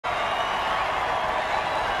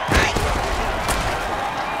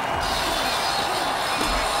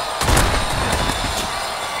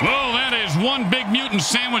is one big mutant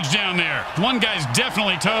sandwich down there. One guy's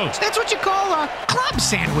definitely toast. That's what you call a club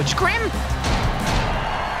sandwich, Grim.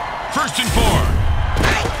 1st and 4.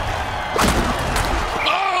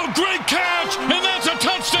 Oh, great catch! And that's a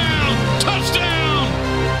touchdown! Touchdown!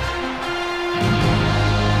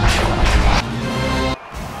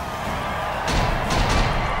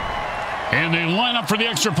 And they line up for the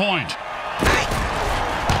extra point.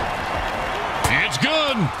 It's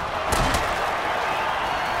good.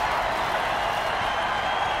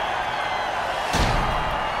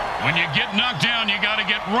 When you get knocked down, you got to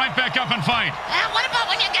get right back up and fight. What about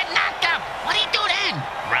when you get knocked up? What do you do then?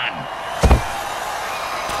 Run.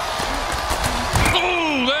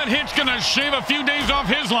 Oh, that hit's going to shave a few days off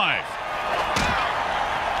his life.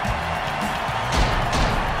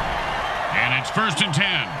 And it's 1st and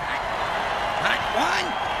 10. Hot 1,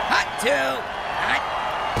 hot 2, hot.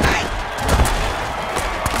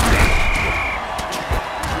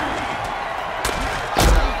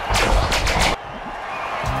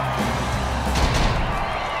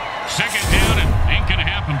 Second down, and ain't gonna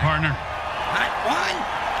happen, partner. Hot 1,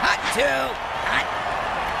 hot 2, hot.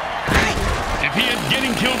 If he had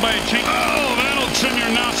getting killed by a chain, oh, that'll trim your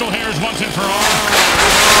nostril hairs once and for all.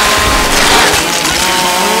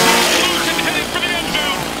 Mutant heading for the end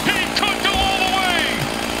zone. He could go all the way.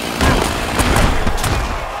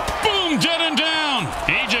 Boom, dead and down.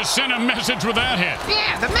 He just sent a message with that hit.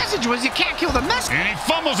 Yeah, the message was you can't kill the messenger. And he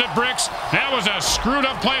fumbles it, Bricks. That was a screwed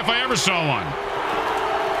up play if I ever saw one.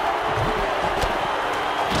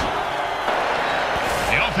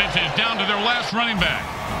 Is down to their last running back.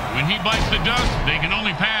 When he bites the dust, they can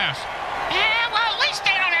only pass. Yeah, well, at least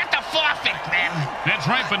they don't have to forfeit, man. That's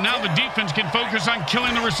right, but now the defense can focus on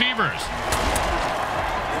killing the receivers.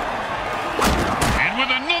 And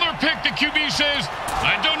with another pick, the QB says,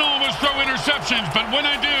 I don't always throw interceptions, but when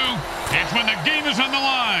I do, it's when the game is on the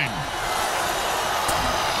line.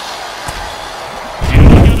 You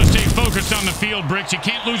gotta stay focused on the field, Bricks. You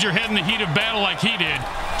can't lose your head in the heat of battle like he did.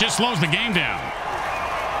 Just slows the game down.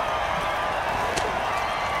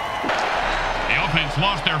 Offense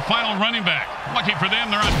lost their final running back. Lucky for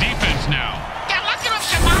them, they're on defense now. Yeah, look at them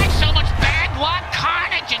survive so much bad luck,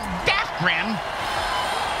 carnage, and death, Grim.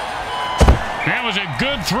 That was a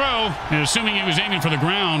good throw, assuming he was aiming for the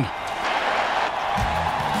ground.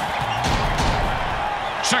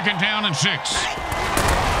 2nd down and 6.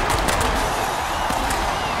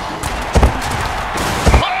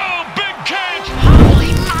 Oh, big catch!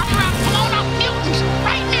 Holy mother of blown up mutants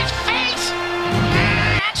right in his face!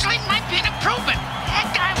 Actually, might be an improvement. That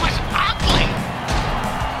guy was ugly.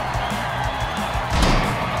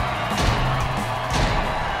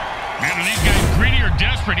 Man, are these guys greedy or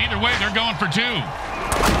desperate? Either way, they're going for 2.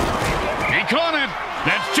 He caught it.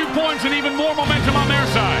 That's 2 points and even more momentum on their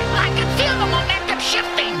side. I can feel the momentum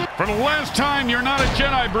shifting. For the last time, you're not a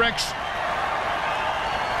Jedi, Bricks.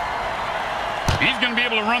 He's going to be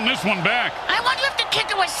able to run this one back. I wonder if the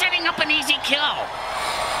kicker was setting up an easy kill.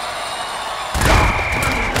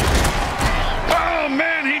 Oh,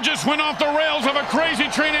 man, he just went off the rails of a crazy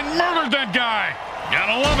train and murdered that guy.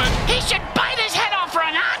 Gotta love it. He should bite his head off for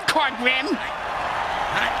an encore, Grim.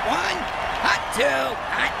 Hot 1, hot 2,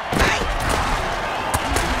 hot.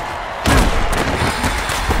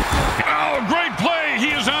 Oh, great play.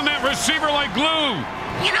 He is on that receiver like glue.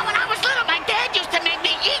 You know, when I was little, my dad used to make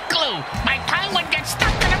me eat glue. My tongue would get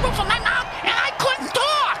stuck to the roof of my mouth, and I couldn't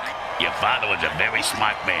talk. Your father was a very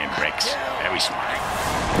smart man, Bricks. Very smart.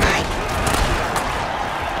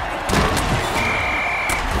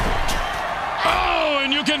 Oh,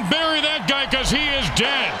 and you can bury that guy because he is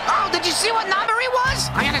dead. Oh, did you see what number he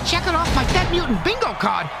was? I had to check it off my dead mutant bingo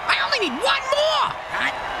card. I only need one more.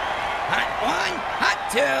 Hot 1, hot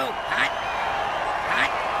 2, hot.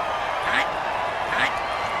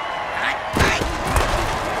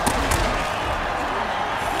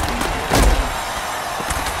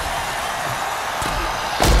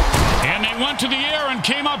 And they went to the air and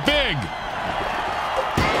came up big.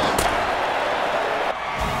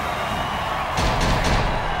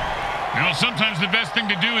 You know, sometimes the best thing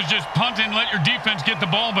to do is just punt and let your defense get the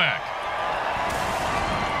ball back.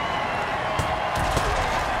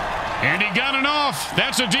 And he got it off.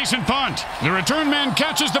 That's a decent punt. The return man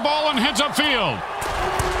catches the ball and heads upfield.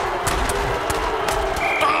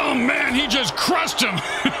 Oh, man, he just crushed him.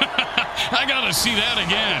 I gotta see that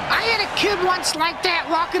again. I had a kid once like that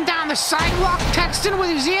walking down the sidewalk texting with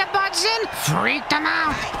his earbuds in. Freaked him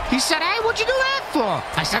out. He said, hey, what'd you do that for?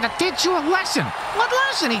 I said, I teach you a lesson. What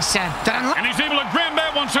lesson, he said? And he's able to grab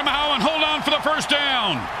that one somehow and hold on for the first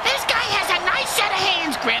down. This guy has a nice set of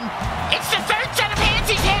hands, Grim. It's the third set of hands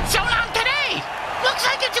he's had sewn on today. Looks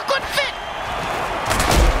like it's a good fit.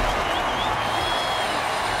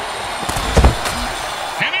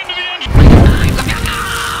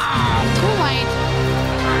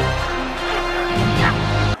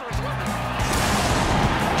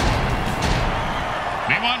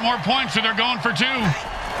 more points, so they're going for 2.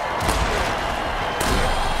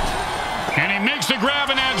 And he makes the grab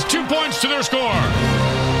and adds 2 points to their score.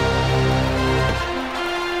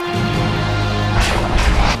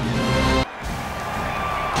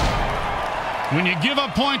 When you give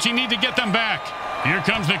up points, you need to get them back. Here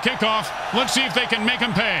comes the kickoff. Let's see if they can make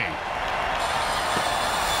them pay.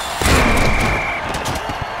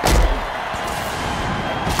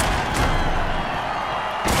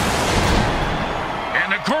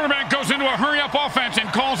 And the quarterback goes into a hurry-up offense and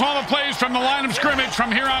calls all the plays from the line of scrimmage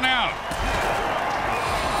from here on out.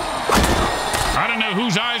 I don't know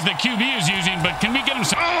whose eyes the QB is using, but can we get him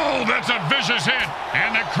some... Oh, that's a vicious hit,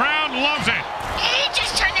 and the crowd loves it. He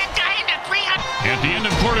just turned that guy into 300. At the end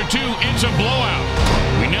of quarter 2, it's a blowout.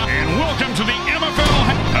 And welcome to the MFL.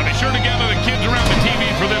 Now be sure to gather the kids around the TV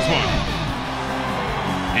for this one.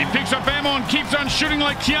 He picks up ammo and keeps on shooting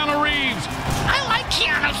like Keanu Reeves. I like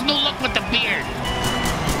Keanu's new look with the beard.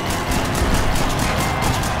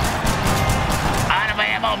 Out of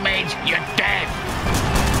ammo, Mage. You're dead.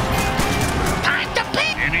 Time to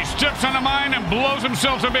pick. And he steps on a mine and blows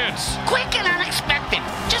himself to bits. Quick and unexpected.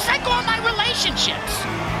 Just like all my relationships.